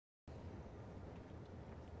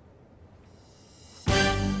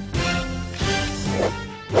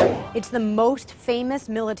It's the most famous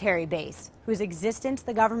military base, whose existence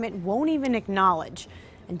the government won't even acknowledge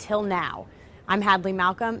until now. I'm Hadley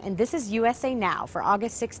Malcolm, and this is USA Now for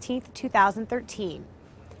August 16, 2013.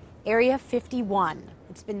 Area 51.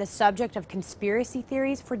 It's been the subject of conspiracy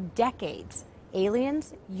theories for decades.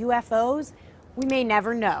 Aliens, UFOs, we may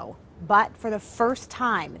never know. But for the first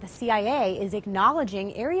time, the CIA is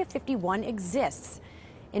acknowledging Area 51 exists.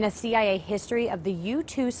 In a CIA history of the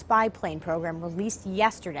U-2 spy plane program released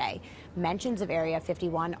yesterday, mentions of Area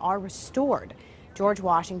 51 are restored. George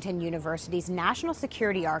Washington University's National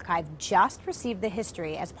Security Archive just received the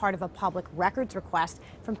history as part of a public records request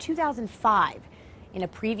from 2005. In a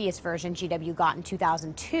previous version GW got in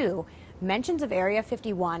 2002, mentions of Area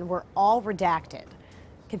 51 were all redacted.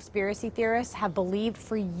 Conspiracy theorists have believed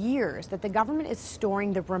for years that the government is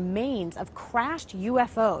storing the remains of crashed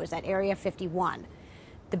UFOs at Area 51.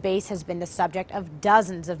 The base has been the subject of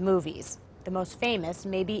dozens of movies. The most famous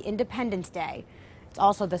may be Independence Day. It's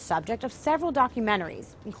also the subject of several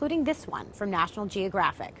documentaries, including this one from National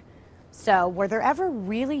Geographic. So, were there ever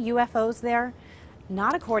really UFOs there?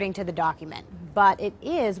 Not according to the document, but it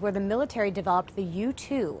is where the military developed the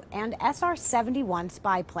U-2 and SR-71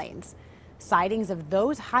 spy planes. Sightings of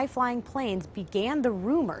those high-flying planes began the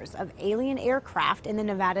rumors of alien aircraft in the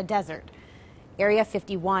Nevada desert. Area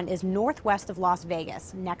 51 is northwest of Las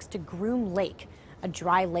Vegas, next to Groom Lake, a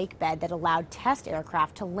dry lake bed that allowed test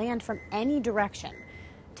aircraft to land from any direction.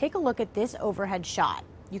 Take a look at this overhead shot.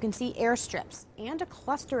 You can see airstrips and a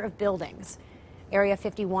cluster of buildings. Area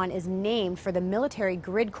 51 is named for the military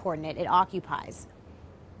grid coordinate it occupies.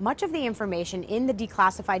 Much of the information in the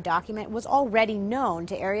declassified document was already known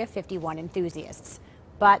to Area 51 enthusiasts.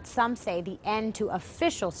 But some say the end to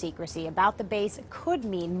official secrecy about the base could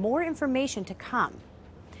mean more information to come.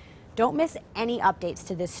 Don't miss any updates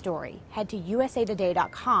to this story. Head to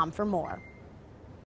usatoday.com for more.